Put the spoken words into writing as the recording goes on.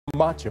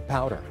matcha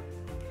powder.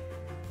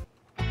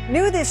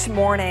 New this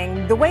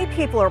morning, the way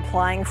people are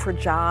applying for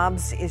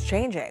jobs is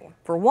changing.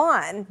 For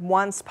one,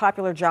 once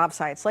popular job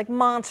sites like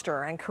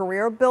Monster and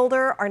Career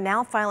Builder are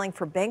now filing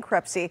for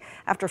bankruptcy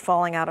after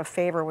falling out of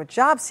favor with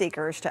job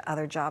seekers to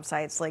other job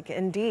sites like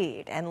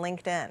Indeed and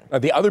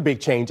LinkedIn. The other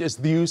big change is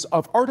the use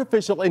of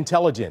artificial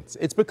intelligence.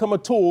 It's become a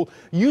tool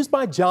used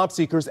by job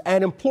seekers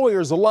and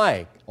employers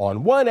alike.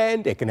 On one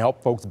end, it can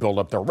help folks build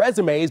up their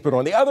resumes, but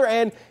on the other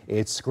end,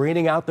 it's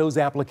screening out those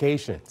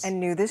applications. And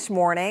new this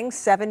morning,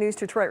 7 News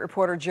Detroit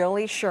reporter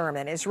Jolie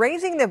Sherman is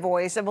raising the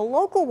voice of a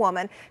local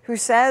woman who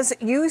says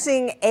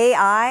using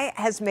AI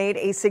has made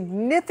a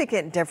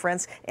significant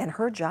difference in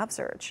her job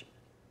search.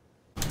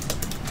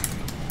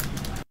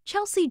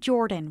 Chelsea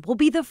Jordan will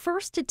be the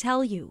first to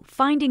tell you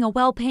finding a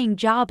well-paying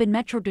job in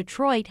Metro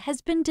Detroit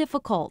has been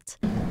difficult.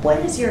 What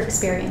has your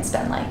experience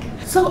been like?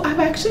 So I've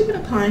actually been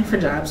applying for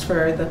jobs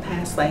for the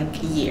past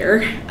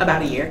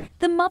about a year.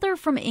 The mother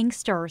from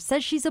Inkster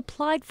says she's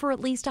applied for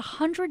at least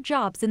 100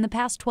 jobs in the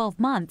past 12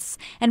 months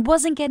and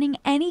wasn't getting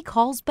any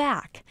calls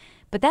back.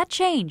 But that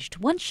changed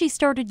once she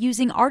started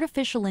using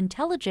artificial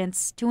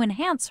intelligence to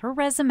enhance her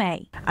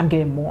resume. I'm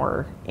getting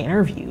more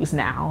interviews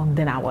now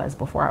than I was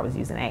before I was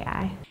using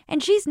AI.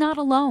 And she's not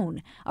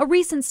alone. A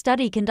recent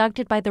study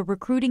conducted by the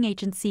recruiting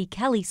agency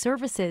Kelly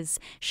Services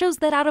shows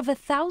that out of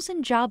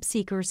 1,000 job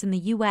seekers in the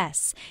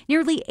U.S.,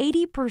 nearly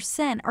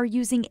 80% are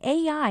using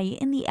AI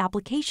in the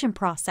application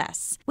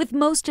process, with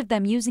most of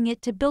them using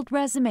it to build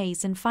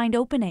resumes and find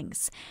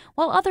openings,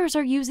 while others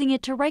are using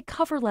it to write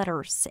cover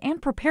letters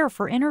and prepare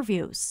for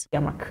interviews.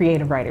 I'm a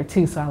creative writer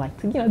too, so I like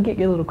to, get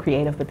a little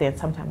creative, but then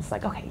sometimes it's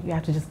like, okay, you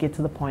have to just get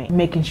to the point,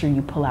 making sure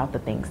you pull out the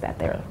things that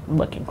they're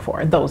looking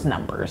for, those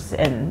numbers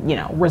and,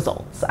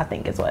 results, I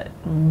think is what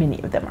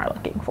many of them are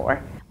looking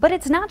for. But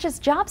it's not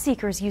just job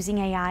seekers using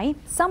AI.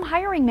 Some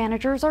hiring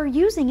managers are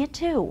using it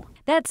too.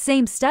 That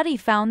same study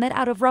found that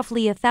out of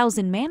roughly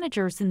 1,000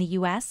 managers in the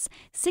U.S.,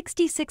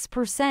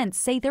 66%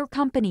 say their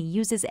company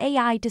uses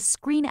AI to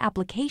screen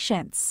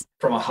applications.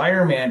 From a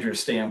hiring manager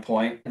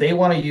standpoint, they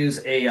want to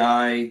use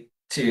AI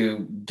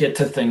to get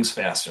to things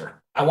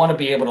faster. I want to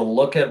be able to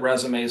look at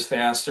resumes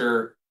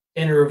faster,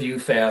 interview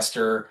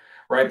faster,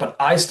 right? But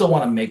I still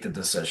want to make the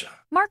decision.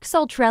 Mark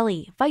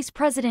Saltrelli, Vice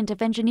President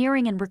of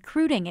Engineering and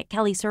Recruiting at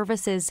Kelly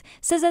Services,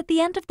 says at the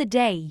end of the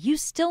day, you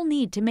still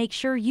need to make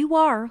sure you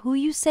are who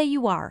you say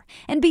you are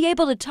and be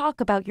able to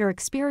talk about your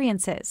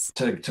experiences.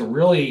 To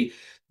really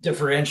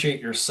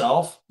differentiate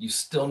yourself, you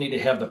still need to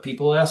have the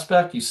people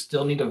aspect. You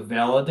still need to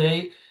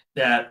validate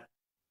that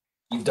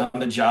you've done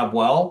the job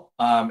well,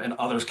 and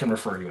others can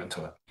refer you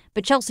into it.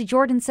 But Chelsea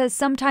Jordan says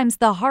sometimes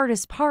the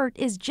hardest part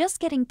is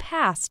just getting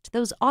past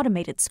those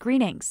automated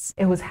screenings.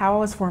 It was how I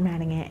was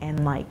formatting it and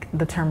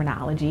the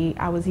terminology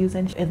I was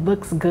using. It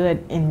looks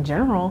good in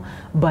general,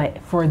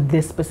 but for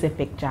this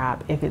specific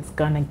job, if it's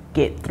gonna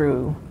get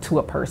through to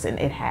a person,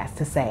 it has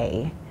to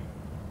say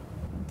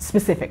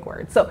specific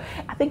words. So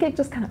I think it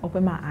just kind of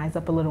opened my eyes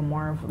up a little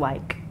more of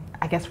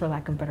I guess for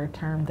lack of a better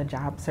term, the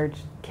job search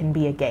can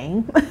be a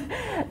game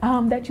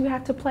that you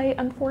have to play,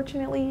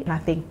 unfortunately. And I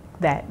think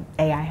that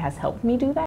AI has helped me do that.